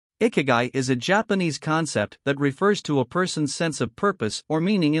Ikigai is a Japanese concept that refers to a person's sense of purpose or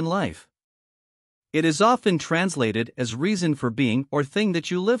meaning in life. It is often translated as reason for being or thing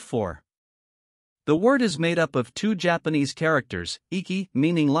that you live for. The word is made up of two Japanese characters, iki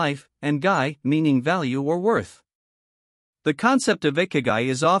meaning life, and gai meaning value or worth. The concept of ikigai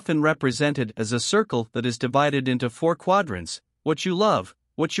is often represented as a circle that is divided into four quadrants: what you love,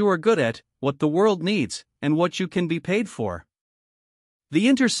 what you are good at, what the world needs, and what you can be paid for. The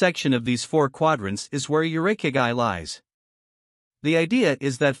intersection of these four quadrants is where your ikigai lies. The idea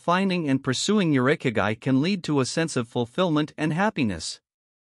is that finding and pursuing your ikigai can lead to a sense of fulfillment and happiness.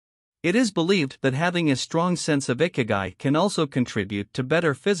 It is believed that having a strong sense of ikigai can also contribute to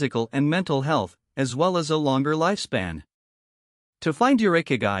better physical and mental health, as well as a longer lifespan. To find your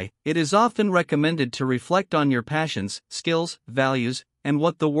ikigai, it is often recommended to reflect on your passions, skills, values, and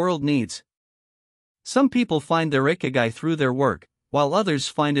what the world needs. Some people find their ikigai through their work, while others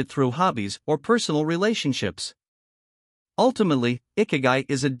find it through hobbies or personal relationships. Ultimately, ikigai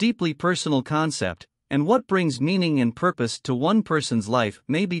is a deeply personal concept, and what brings meaning and purpose to one person's life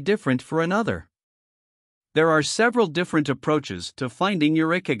may be different for another. There are several different approaches to finding your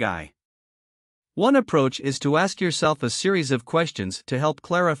ikigai. One approach is to ask yourself a series of questions to help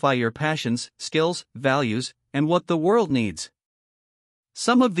clarify your passions, skills, values, and what the world needs.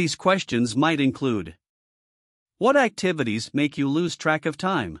 Some of these questions might include: what activities make you lose track of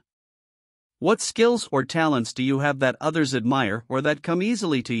time? What skills or talents do you have that others admire or that come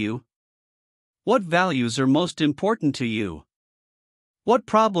easily to you? What values are most important to you? What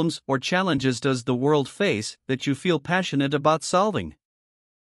problems or challenges does the world face that you feel passionate about solving?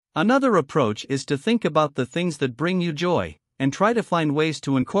 Another approach is to think about the things that bring you joy, and try to find ways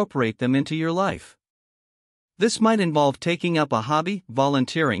to incorporate them into your life. This might involve taking up a hobby,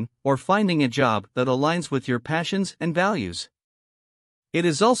 volunteering, or finding a job that aligns with your passions and values. It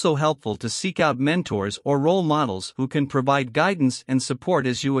is also helpful to seek out mentors or role models who can provide guidance and support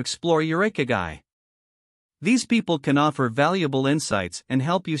as you explore your ikigai. These people can offer valuable insights and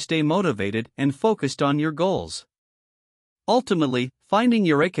help you stay motivated and focused on your goals. Ultimately, finding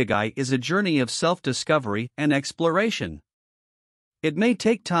your ikigai is a journey of self-discovery and exploration. It may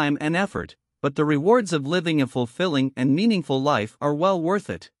take time and effort, but the rewards of living a fulfilling and meaningful life are well worth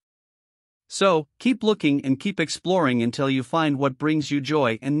it. So, keep looking and keep exploring until you find what brings you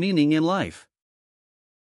joy and meaning in life.